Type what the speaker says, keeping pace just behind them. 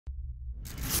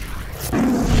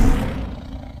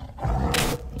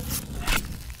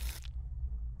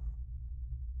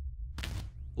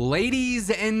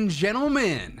Ladies and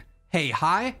gentlemen, hey,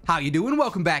 hi, how you doing?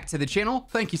 Welcome back to the channel.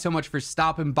 Thank you so much for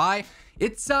stopping by.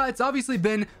 It's obviously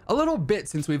been a little bit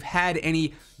since we've had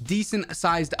any decent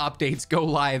sized updates go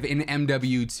live in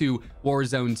MW2,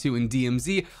 Warzone 2, and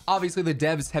DMZ. Obviously, the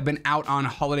devs have been out on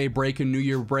holiday break and New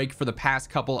Year break for the past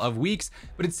couple of weeks,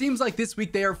 but it seems like this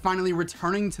week they are finally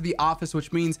returning to the office,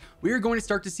 which means we are going to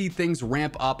start to see things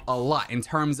ramp up a lot in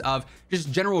terms of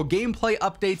just general gameplay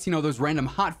updates, you know, those random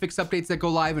hotfix updates that go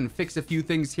live and fix a few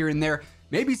things here and there.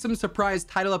 Maybe some surprise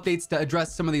title updates to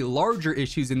address some of the larger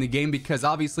issues in the game, because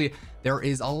obviously there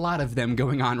is a lot of them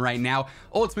going on right now,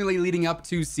 ultimately leading up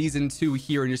to season 2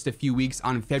 here in just a few weeks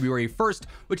on February 1st,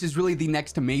 which is really the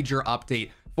next major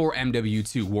update for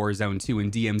MW2, Warzone 2,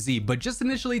 and DMZ. But just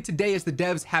initially today, as the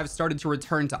devs have started to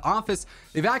return to office,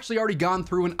 they've actually already gone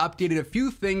through and updated a few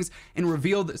things and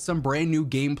revealed some brand new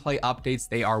gameplay updates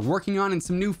they are working on and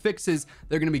some new fixes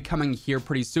they're going to be coming here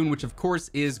pretty soon, which of course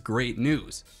is great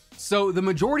news. So the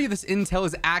majority of this intel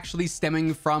is actually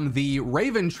stemming from the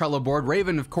Raven Trello board.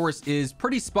 Raven, of course, is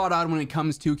pretty spot on when it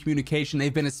comes to communication.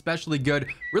 They've been especially good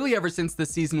really ever since the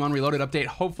season 1 Reloaded update.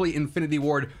 Hopefully Infinity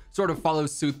Ward sort of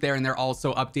follows suit there, and they're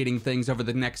also updating things over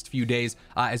the next few days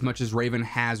as much as Raven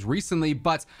has recently.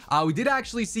 But we did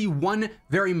actually see one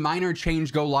very minor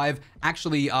change go live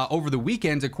actually over the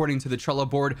weekend, according to the Trello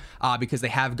board, because they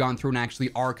have gone through and actually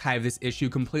archived this issue,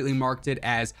 completely marked it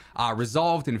as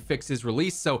resolved and fixes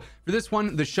released. So for this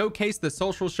one, the showcase, the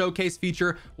social showcase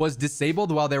feature was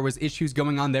disabled while there was issues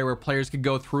going on there where players could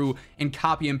go through and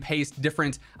copy and paste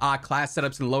different class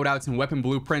setups and loadouts and weapon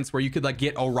blueprints, where you could like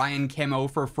get Orion camo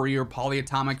for free or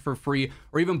polyatomic for free,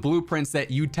 or even blueprints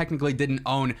that you technically didn't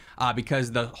own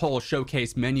because the whole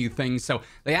showcase menu thing. So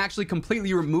they actually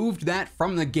completely removed that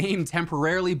from the game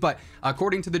temporarily, but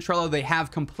according to the Trello, they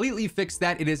have completely fixed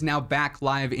that. It is now back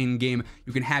live in game.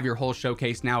 You can have your whole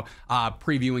showcase now,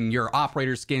 previewing your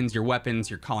operator skins, your weapons,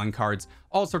 your calling cards,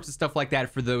 all sorts of stuff like that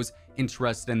for those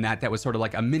interested in that. That was sort of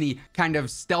like a mini kind of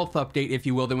stealth update, if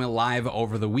you will, that went live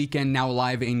over the weekend, now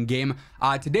live in game.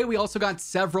 Today we also got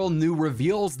several new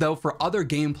reveals though for other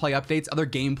gameplay updates, other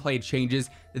gameplay changes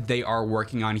that they are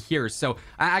working on here. So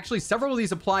actually several of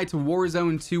these apply to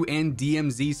Warzone 2 and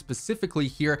DMZ specifically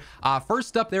here.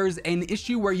 First up, there is an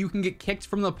issue where you can get kicked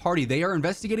from the party. They are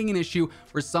investigating an issue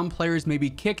where some players may be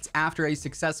kicked after a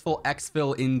successful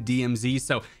exfil in DMZ.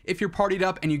 So if you're partied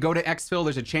up and you go to exfil,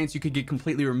 there's a chance you could get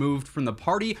completely removed from the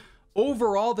party.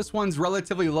 Overall, this one's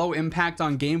relatively low impact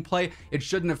on gameplay. It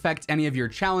shouldn't affect any of your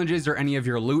challenges or any of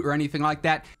your loot or anything like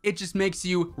that. It just makes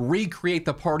you recreate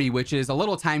the party, which is a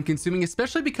little time consuming,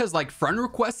 especially because like friend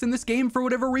requests in this game for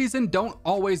whatever reason don't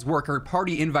always work, or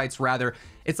party invites rather.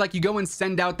 It's like you go and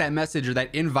send out that message or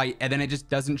that invite and then it just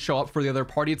doesn't show up for the other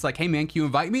party. It's like, hey man, can you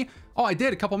invite me? Oh, I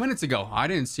did a couple minutes ago. I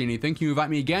didn't see anything. Can you invite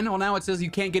me again? Well, now it says you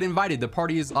can't get invited. The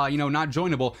party is, you know, not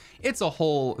joinable. It's a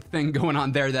whole thing going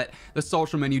on there that the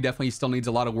social menu definitely still needs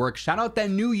a lot of work. Shout out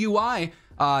that new UI,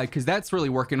 because that's really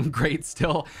working great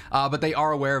still. But they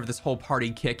are aware of this whole party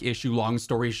kick issue, long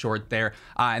story short there,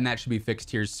 and that should be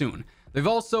fixed here soon. They've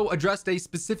also addressed a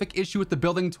specific issue with the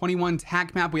Building 21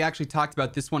 tac map. We actually talked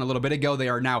about this one a little bit ago. They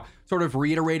are now sort of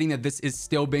reiterating that this is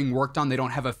still being worked on. They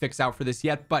don't have a fix out for this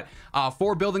yet, but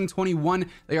for Building 21,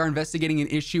 they are investigating an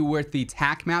issue with the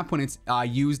tac map when it's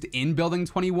used in Building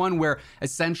 21, where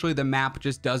essentially the map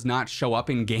just does not show up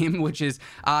in game, which is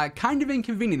kind of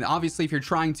inconvenient. Obviously, if you're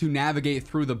trying to navigate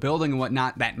through the building and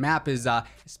whatnot, that map is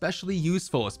especially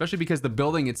useful, especially because the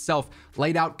building itself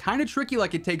laid out kind of tricky,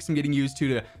 like it takes some getting used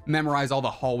to memorize all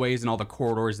the hallways and all the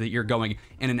corridors that you're going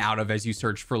in and out of as you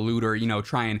search for loot, or, you know,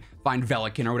 try and find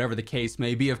Velican or whatever the case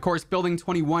may be. Of course, Building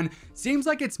 21 seems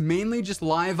like it's mainly just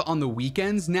live on the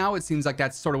weekends now. It seems like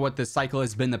that's sort of what the cycle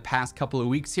has been the past couple of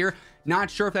weeks here.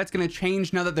 Not sure if that's going to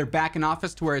change now that they're back in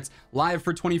office to where it's live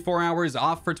for 24 hours,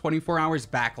 off for 24 hours,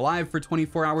 back live for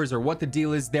 24 hours, or what the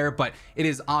deal is there, but it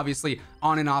is obviously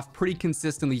on and off pretty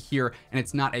consistently here, and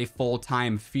it's not a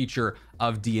full-time feature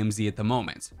of DMZ at the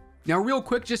moment. Now, real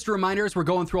quick, just a reminder as we're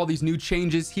going through all these new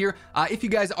changes here, if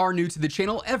you guys are new to the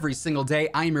channel, every single day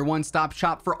I am your one-stop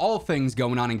shop for all things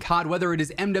going on in COD, whether it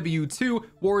is MW2,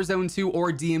 Warzone 2,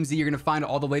 or DMZ. You're going to find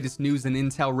all the latest news and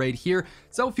intel right here,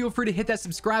 so feel free to hit that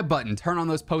subscribe button, turn on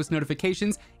those post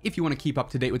notifications if you want to keep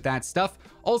up to date with that stuff.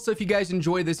 Also, if you guys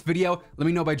enjoy this video, let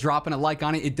me know by dropping a like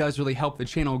on it. It does really help the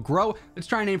channel grow. Let's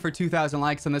try and aim for 2,000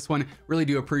 likes on this one. Really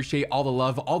do appreciate all the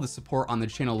love, all the support on the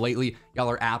channel lately. Y'all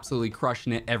are absolutely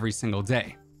crushing it every single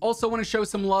day. Also want to show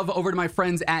some love over to my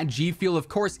friends at G Fuel. Of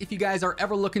course, if you guys are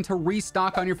ever looking to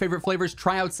restock on your favorite flavors,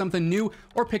 try out something new,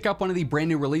 or pick up one of the brand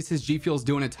new releases, G Fuel's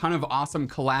doing a ton of awesome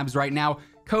collabs right now.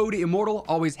 Code Immortal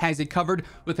always has it covered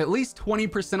with at least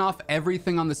 20% off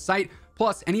everything on the site.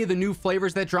 Plus, any of the new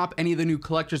flavors that drop, any of the new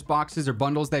collector's boxes or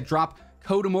bundles that drop,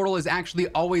 Code Immortal is actually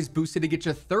always boosted to get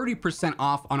you 30%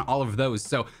 off on all of those.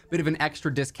 So a bit of an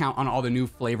extra discount on all the new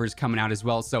flavors coming out as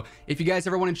well. So if you guys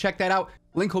ever want to check that out,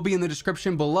 link will be in the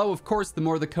description below. Of course, the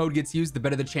more the code gets used, the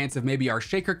better the chance of maybe our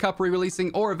shaker cup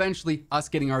re-releasing or eventually us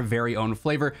getting our very own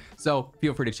flavor. So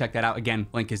feel free to check that out. Again,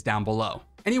 link is down below.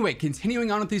 Anyway,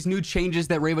 continuing on with these new changes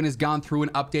that Raven has gone through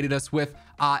and updated us with,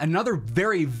 another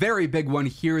very, very big one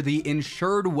here, the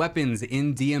insured weapons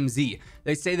in DMZ.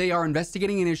 They say they are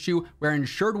investigating an issue where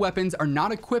insured weapons are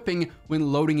not equipping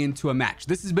when loading into a match.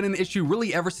 This has been an issue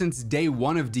really ever since day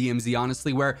one of DMZ,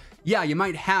 honestly, where, yeah, you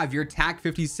might have your TAC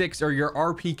 56 or your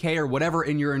RPK or whatever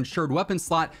in your insured weapon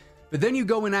slot, but then you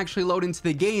go and actually load into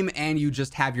the game and you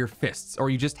just have your fists, or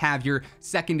you just have your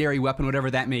secondary weapon, whatever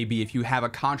that may be. If you have a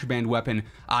contraband weapon,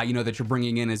 you know, that you're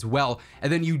bringing in as well, and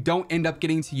then you don't end up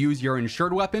getting to use your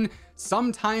insured weapon,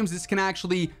 sometimes this can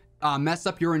actually mess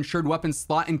up your insured weapon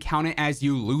slot and count it as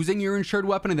you losing your insured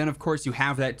weapon. And then of course you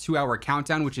have that 2-hour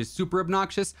countdown, which is super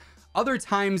obnoxious. Other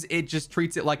times it just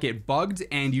treats it like it bugged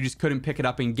and you just couldn't pick it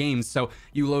up in games. So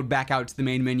you load back out to the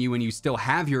main menu and you still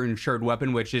have your insured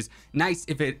weapon, which is nice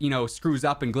if it, you know, screws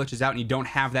up and glitches out and you don't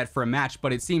have that for a match,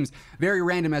 but it seems very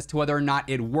random as to whether or not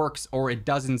it works or it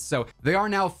doesn't. So they are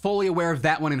now fully aware of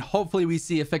that one, and hopefully we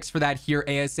see a fix for that here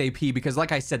ASAP, because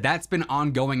like I said, that's been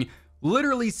ongoing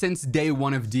literally since day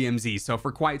one of DMZ. So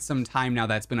for quite some time now,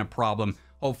 that's been a problem.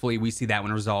 Hopefully we see that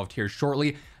one resolved here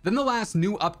shortly. Then the last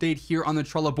new update here on the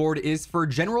Trello board is for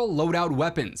general loadout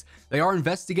weapons. They are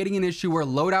investigating an issue where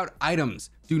loadout items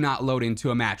do not load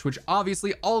into a match, which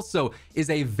obviously also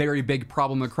is a very big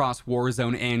problem across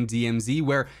Warzone and DMZ,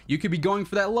 where you could be going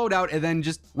for that loadout and then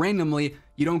just randomly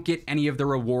you don't get any of the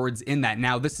rewards in that.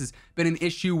 Now, this has been an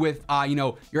issue with, you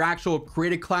know, your actual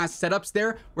created class setups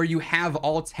there, where you have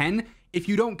all 10. If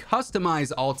you don't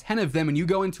customize all 10 of them and you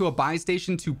go into a buy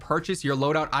station to purchase your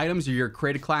loadout items or your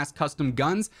created class custom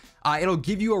guns, it'll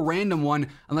give you a random one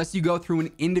unless you go through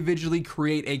and individually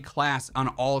create a class on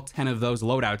all 10 of those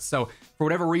loadouts. So for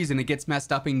whatever reason, it gets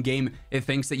messed up in game. It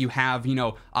thinks that you have, you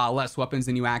know, less weapons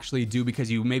than you actually do, because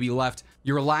you maybe left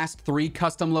your last 3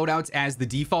 custom loadouts as the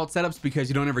default setups because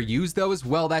you don't ever use those.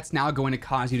 Well, that's now going to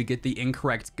cause you to get the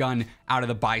incorrect gun out of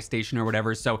the buy station or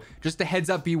whatever. So just a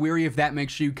heads up, be wary of that. Make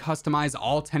sure you customize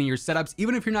all 10 of your setups,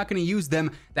 even if you're not going to use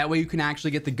them. That way you can actually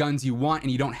get the guns you want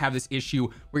and you don't have this issue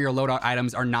where your loadout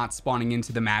items are not spawning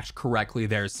into the match correctly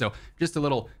there. So just a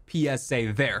little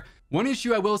PSA there. One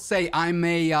issue I will say I'm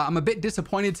a bit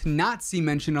disappointed to not see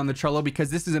mentioned on the Trello, because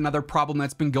this is another problem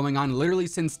that's been going on literally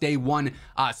since day one,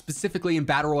 specifically in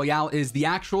Battle Royale, is the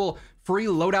actual free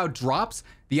loadout drops.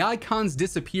 The icons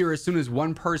disappear as soon as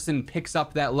one person picks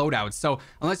up that loadout. So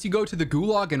unless you go to the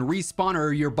gulag and respawn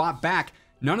or you're bought back,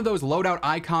 none of those loadout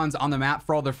icons on the map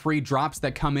for all the free drops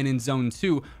that come in Zone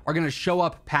 2 are going to show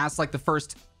up past like the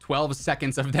first 12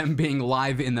 seconds of them being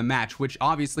live in the match, which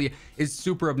obviously is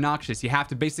super obnoxious. You have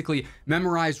to basically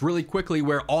memorize really quickly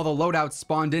where all the loadouts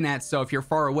spawned in at, so if you're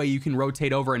far away, you can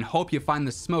rotate over and hope you find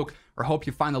the smoke or hope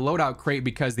you find the loadout crate,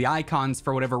 because the icons,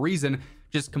 for whatever reason,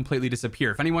 just completely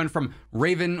disappear. If anyone from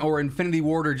Raven or Infinity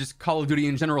Ward or just Call of Duty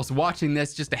in general is watching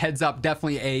this, just a heads up,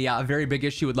 definitely a very big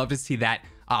issue. Would love to see that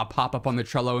pop up on the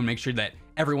Trello and make sure that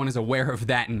everyone is aware of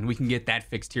that and we can get that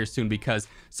fixed here soon, because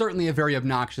certainly a very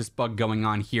obnoxious bug going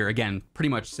on here, again, pretty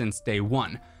much since day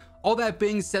one. All that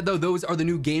being said, though, those are the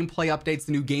new gameplay updates,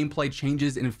 the new gameplay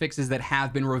changes and fixes that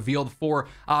have been revealed for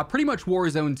pretty much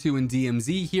Warzone 2 and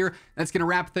DMZ here. That's going to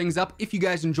wrap things up. If you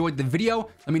guys enjoyed the video,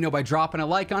 let me know by dropping a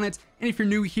like on it. And if you're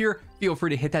new here, feel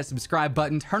free to hit that subscribe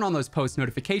button, turn on those post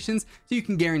notifications so you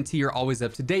can guarantee you're always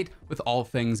up to date with all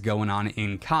things going on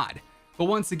in COD. But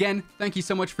once again, thank you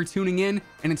so much for tuning in,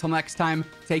 and until next time,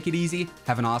 take it easy,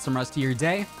 have an awesome rest of your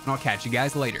day, and I'll catch you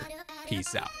guys later.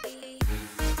 Peace out.